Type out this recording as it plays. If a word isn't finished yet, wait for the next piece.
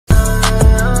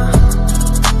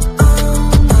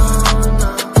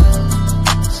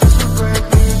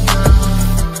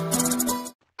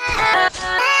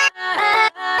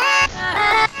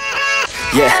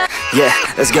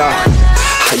let's go.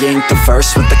 I ain't the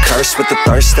first with the curse, with the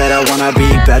thirst that I wanna be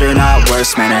better, not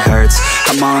worse, man it hurts.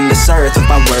 I'm on this earth with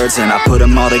my words and I put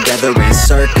them all together,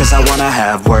 insert, cause I wanna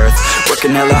have worth.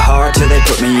 Working hella hard till they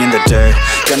put me in the dirt.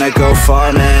 Gonna go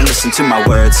far, man, listen to my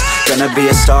words. Gonna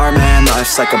be a star, man,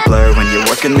 life's like a blur. When you're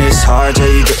working this hard till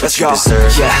you get what you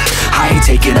deserve. Yeah, I ain't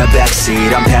taking a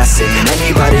backseat, I'm passing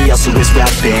anybody else who is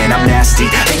rapping. I'm nasty,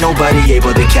 ain't nobody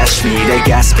able to catch me. They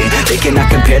gasping, they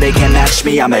cannot compare, they can't match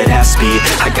me. I'm at half speed,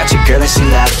 I got your girl and she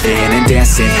laughing and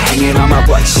dancing, hanging on my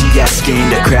butt, she asking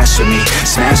to crash with me,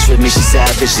 smash with me, she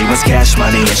savage, she wants cash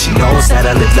money, and she knows that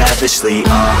I live lavishly.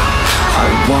 I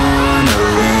wanna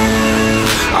live,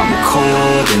 I'm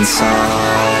cold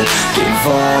inside, give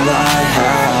all I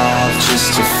have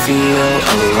just to feel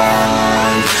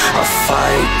alive. I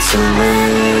fight to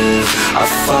live, I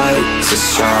fight to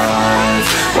strive,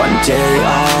 one day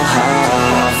I'll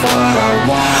have what I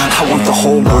want. I want the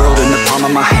whole world in the palm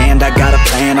of my hand, I got a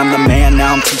plan, I'm the man,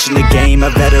 now I'm teaching the game, a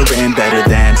veteran, better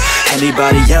than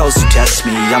anybody else who tests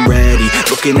me. I'm ready,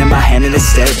 looking at my hand and it's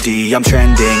steady. I'm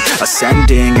trending,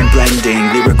 ascending and blending,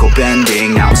 lyrical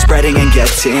bending. Now I'm spreading and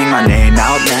getting my name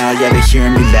out now. Yeah, they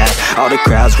hearing me laugh, all the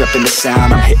crowds repping the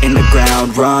sound. I'm hitting the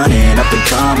ground, running, up and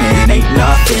coming, ain't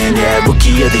nothing. Yeah,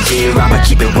 rookie of the year, I'ma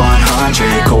keep it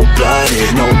 100.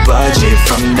 Cold-blooded, no budget,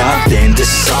 from nothing to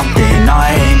something.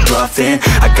 I ain't bluffing,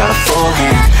 I got a full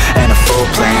hand and a full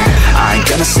plan. I ain't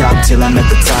gonna stop till I'm at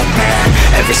the top, man.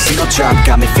 Every single drop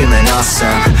got me feeling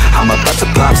awesome. I'm about to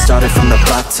pop, started from the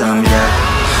bottom, yeah.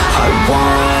 I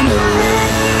wanna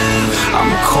live,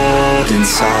 I'm cold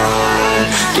inside,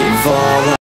 give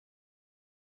all